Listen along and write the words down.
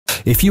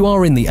If you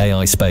are in the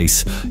AI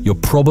space, you're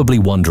probably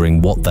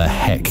wondering what the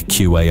heck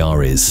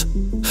QAR is.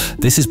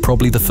 This is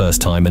probably the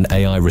first time an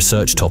AI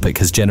research topic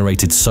has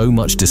generated so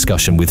much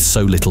discussion with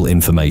so little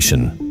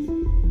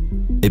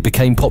information. It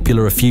became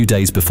popular a few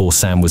days before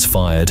Sam was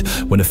fired,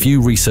 when a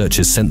few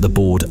researchers sent the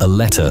board a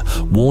letter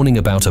warning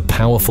about a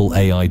powerful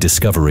AI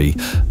discovery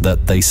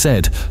that they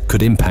said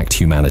could impact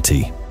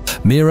humanity.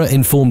 Mira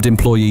informed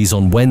employees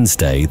on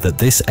Wednesday that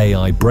this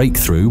AI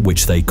breakthrough,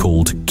 which they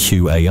called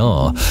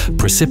QAR,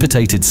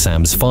 precipitated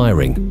Sam's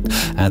firing.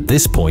 At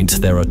this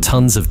point, there are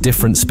tons of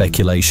different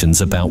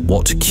speculations about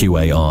what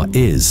QAR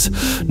is.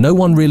 No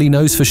one really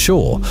knows for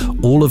sure.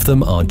 All of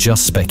them are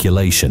just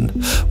speculation.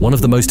 One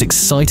of the most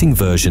exciting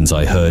versions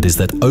I heard is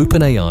that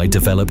OpenAI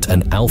developed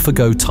an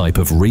AlphaGo type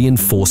of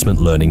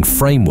reinforcement learning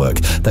framework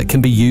that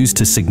can be used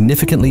to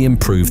significantly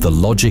improve the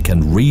logic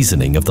and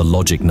reasoning of the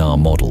LogicNAR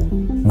model.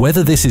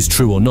 Whether this is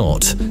true or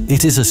not,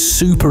 it is a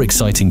super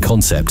exciting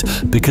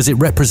concept because it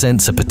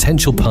represents a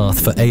potential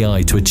path for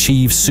AI to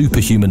achieve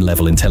superhuman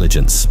level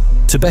intelligence.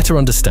 To better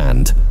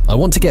understand, I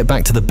want to get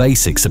back to the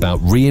basics about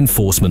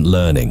reinforcement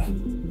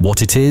learning.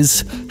 What it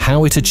is,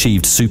 how it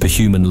achieved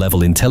superhuman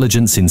level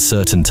intelligence in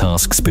certain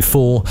tasks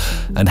before,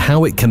 and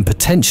how it can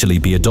potentially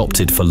be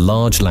adopted for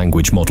large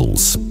language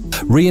models.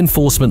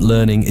 Reinforcement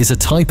learning is a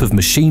type of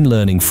machine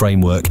learning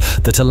framework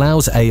that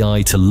allows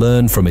AI to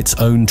learn from its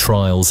own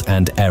trials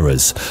and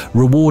errors,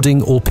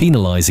 rewarding or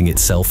penalizing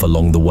itself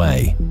along the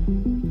way.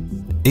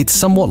 It's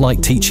somewhat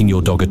like teaching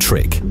your dog a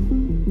trick.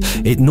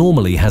 It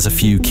normally has a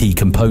few key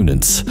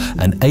components: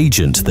 an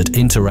agent that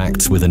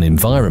interacts with an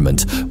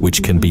environment,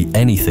 which can be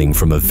anything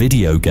from a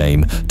video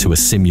game to a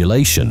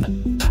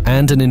simulation,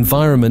 and an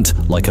environment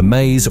like a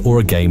maze or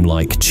a game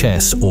like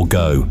chess or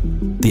Go.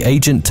 The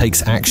agent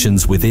takes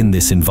actions within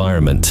this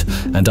environment,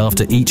 and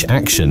after each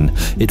action,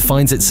 it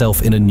finds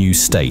itself in a new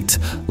state,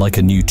 like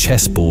a new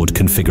chessboard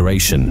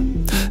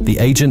configuration. The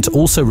agent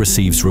also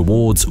receives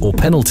rewards or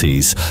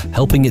penalties,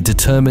 helping it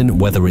determine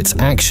whether its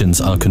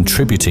actions are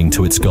contributing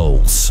to its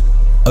goals.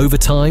 Over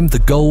time, the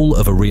goal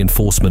of a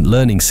reinforcement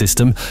learning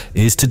system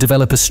is to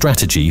develop a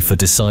strategy for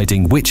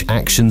deciding which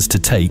actions to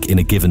take in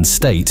a given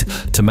state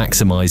to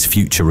maximize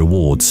future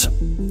rewards.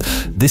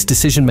 This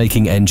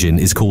decision-making engine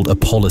is called a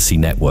policy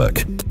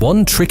network.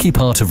 One tricky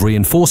part of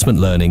reinforcement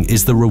learning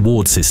is the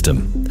reward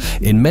system.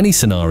 In many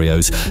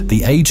scenarios,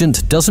 the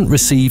agent doesn't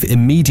receive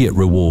immediate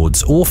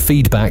rewards or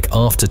feedback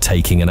after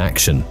taking an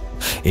action.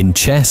 In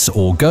chess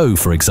or Go,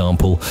 for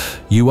example,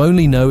 you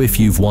only know if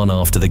you've won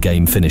after the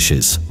game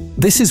finishes.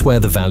 This is where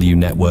the value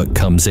network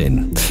comes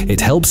in.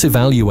 It helps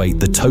evaluate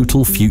the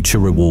total future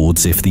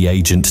rewards if the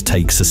agent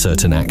takes a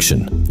certain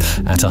action.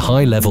 At a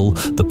high level,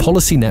 the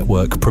policy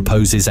network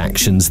proposes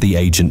actions the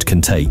agent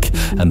can take,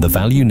 and the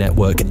value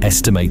network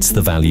estimates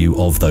the value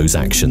of those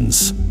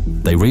actions.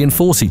 They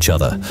reinforce each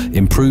other,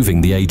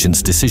 improving the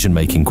agent's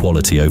decision-making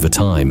quality over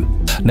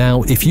time.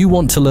 Now, if you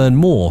want to learn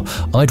more,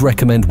 I'd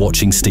recommend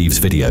watching Steve's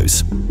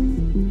videos.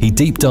 He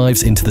deep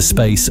dives into the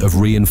space of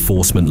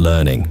reinforcement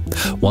learning.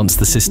 Once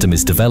the system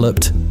is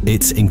developed,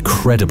 it's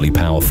incredibly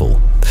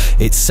powerful.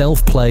 It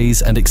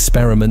self-plays and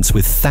experiments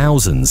with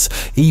thousands,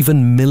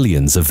 even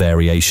millions of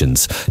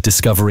variations,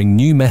 discovering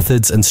new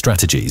methods and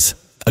strategies.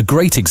 A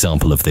great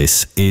example of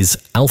this is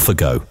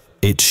AlphaGo.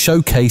 It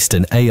showcased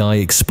an AI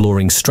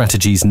exploring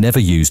strategies never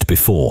used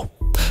before.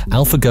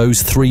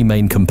 AlphaGo's three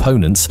main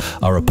components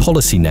are a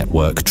policy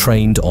network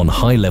trained on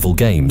high-level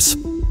games,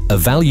 a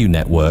value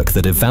network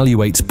that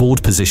evaluates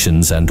board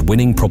positions and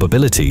winning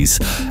probabilities,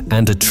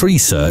 and a tree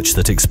search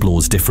that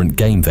explores different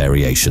game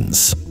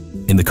variations.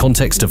 In the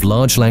context of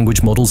large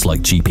language models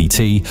like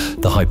GPT,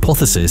 the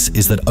hypothesis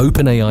is that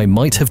OpenAI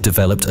might have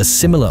developed a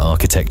similar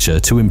architecture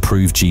to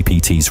improve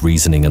GPT's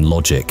reasoning and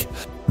logic.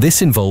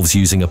 This involves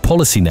using a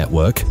policy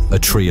network, a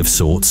tree of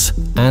sorts,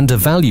 and a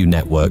value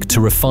network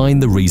to refine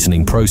the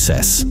reasoning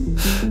process.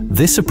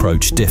 This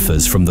approach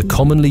differs from the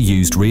commonly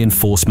used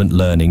reinforcement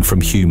learning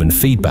from human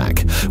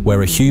feedback,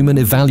 where a human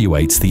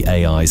evaluates the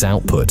AI's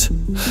output.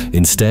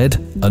 Instead,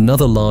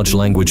 another large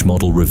language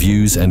model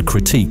reviews and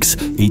critiques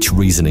each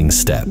reasoning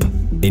step.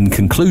 In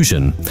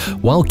conclusion,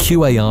 while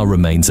QAR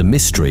remains a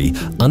mystery,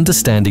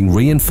 understanding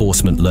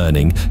reinforcement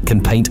learning can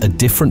paint a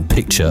different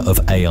picture of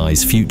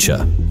AI's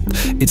future.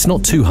 It's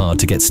not too hard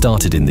to get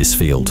started in this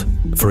field.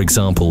 For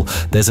example,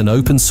 there's an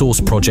open source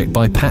project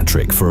by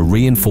Patrick for a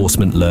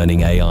reinforcement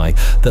learning AI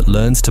that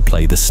learns to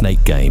play the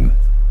snake game.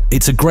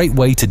 It's a great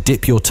way to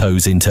dip your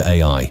toes into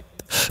AI.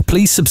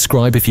 Please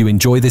subscribe if you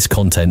enjoy this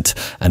content,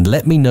 and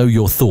let me know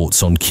your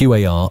thoughts on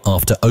QAR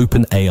after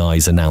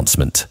OpenAI's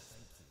announcement.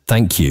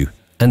 Thank you,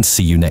 and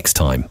see you next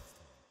time.